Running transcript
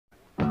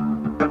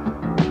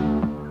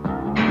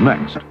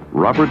Next,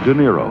 Robert De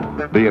Niro,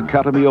 the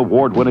Academy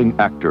Award-winning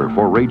actor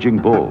for Raging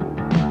Bull,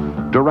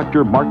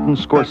 director Martin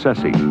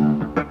Scorsese,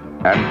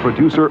 and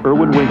producer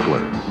Irwin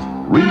Winkler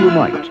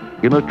reunite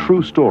in a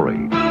true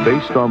story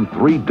based on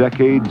 3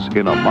 decades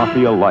in a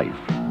mafia life.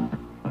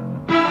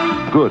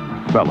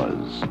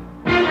 GoodFellas.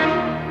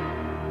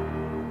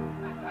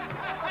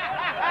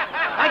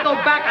 I go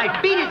back,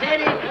 I beat his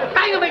head in,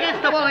 bang him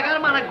against the wall, I got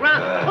him on the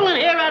ground, pulling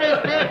hair out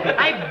of his head,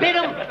 I bit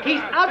him,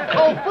 he's out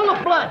cold, full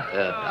of blood.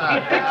 He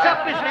picks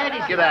up his head,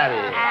 he's... Get out of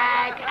here.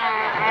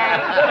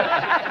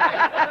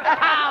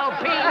 Pow,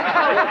 ping,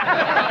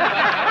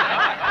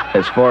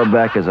 As far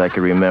back as I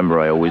can remember,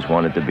 I always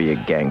wanted to be a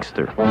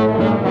gangster.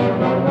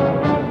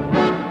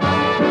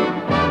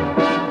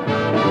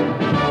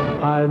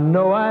 I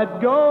know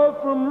I'd go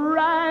from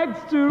rags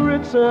to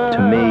riches. To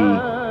me,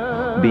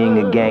 being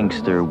a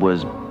gangster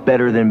was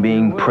better than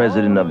being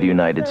president of the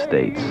United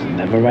States.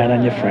 Never rat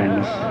on your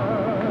friends,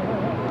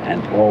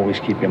 and always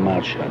keep your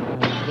mouth shut.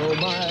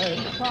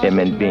 It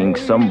meant being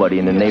somebody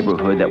in the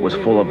neighborhood that was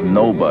full of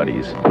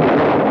nobodies.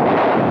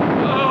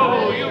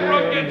 Oh, you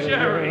broke your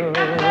cherry.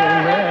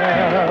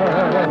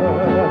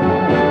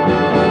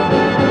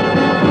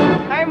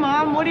 Hey,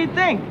 Mom, what do you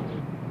think?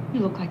 You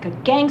look like a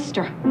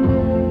gangster.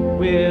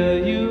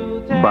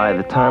 By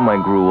the time I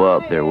grew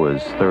up, there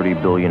was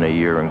 $30 billion a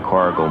year in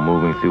cargo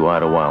moving through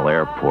Idlewild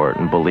Airport,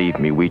 and believe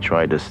me, we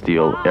tried to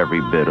steal every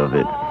bit of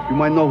it. You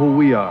might know who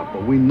we are,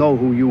 but we know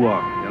who you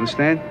are. You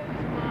understand?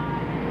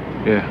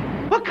 Yeah.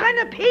 What kind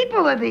of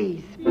people are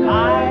these?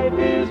 Life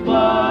is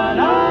but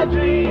a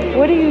dream.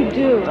 What do you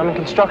do? I'm in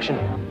construction.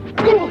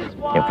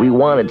 If we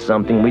wanted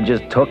something, we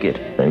just took it,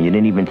 and you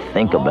didn't even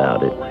think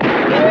about it.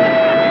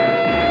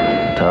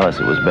 To us,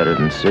 it was better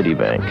than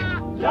Citibank.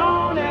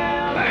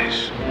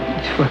 Nice.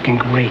 It's fucking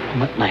great,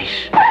 but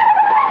nice.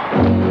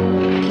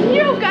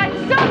 You got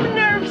some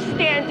nerve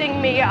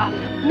standing me up.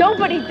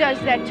 Nobody does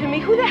that to me.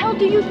 Who the hell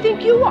do you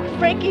think you are?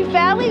 Frankie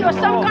Valli or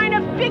some kind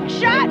of big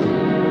shot?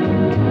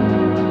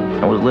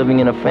 I was living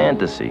in a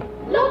fantasy.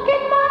 Look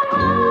at my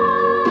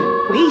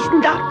heart. He's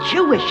not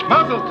Jewish.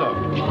 Mazel tov.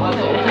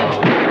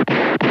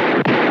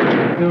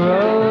 The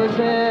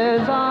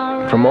roses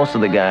are... For most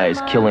of the guys,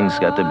 killings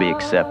got to be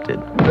accepted.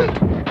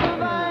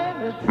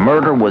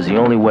 Murder was the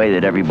only way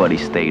that everybody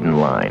stayed in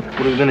line.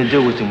 What are we gonna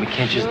do with him? We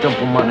can't just dump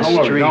him on the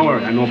street. Don't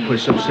worry. I know a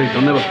place up safe.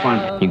 They'll never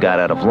find him. You got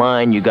out of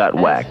line, you got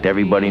whacked.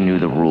 Everybody knew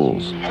the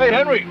rules. Hey,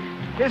 Henry,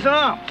 here's an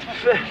arm.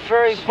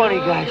 Very funny,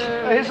 guys.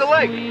 Here's a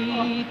leg.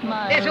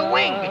 There's a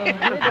wing.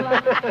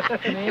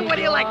 What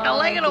do you like, the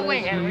leg or the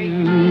wing, Henry?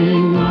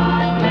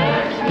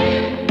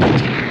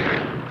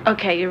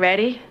 Okay, you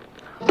ready?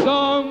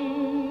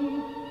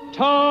 Sometimes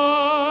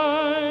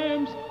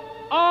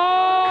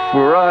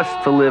For us,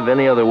 to live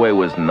any other way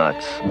was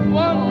nuts.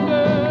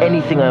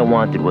 Anything I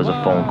wanted was a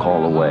phone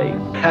call away.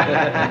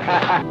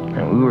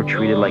 And we were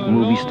treated like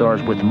movie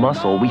stars with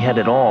muscle. We had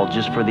it all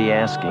just for the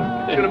asking.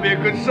 It's gonna be a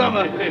good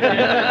summer.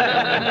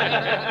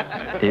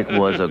 It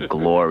was a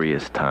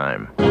glorious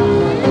time.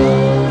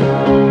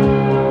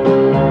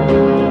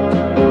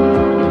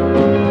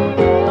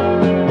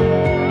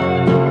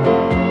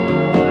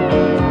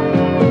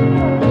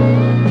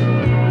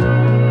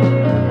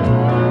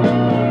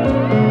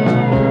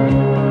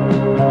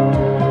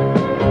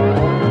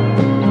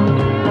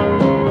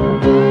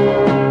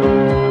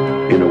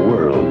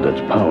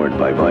 Powered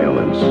by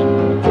violence.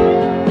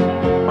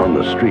 On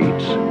the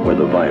streets where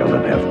the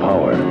violent have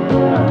power,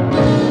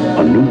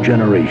 a new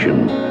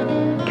generation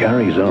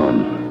carries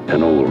on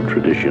an old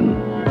tradition.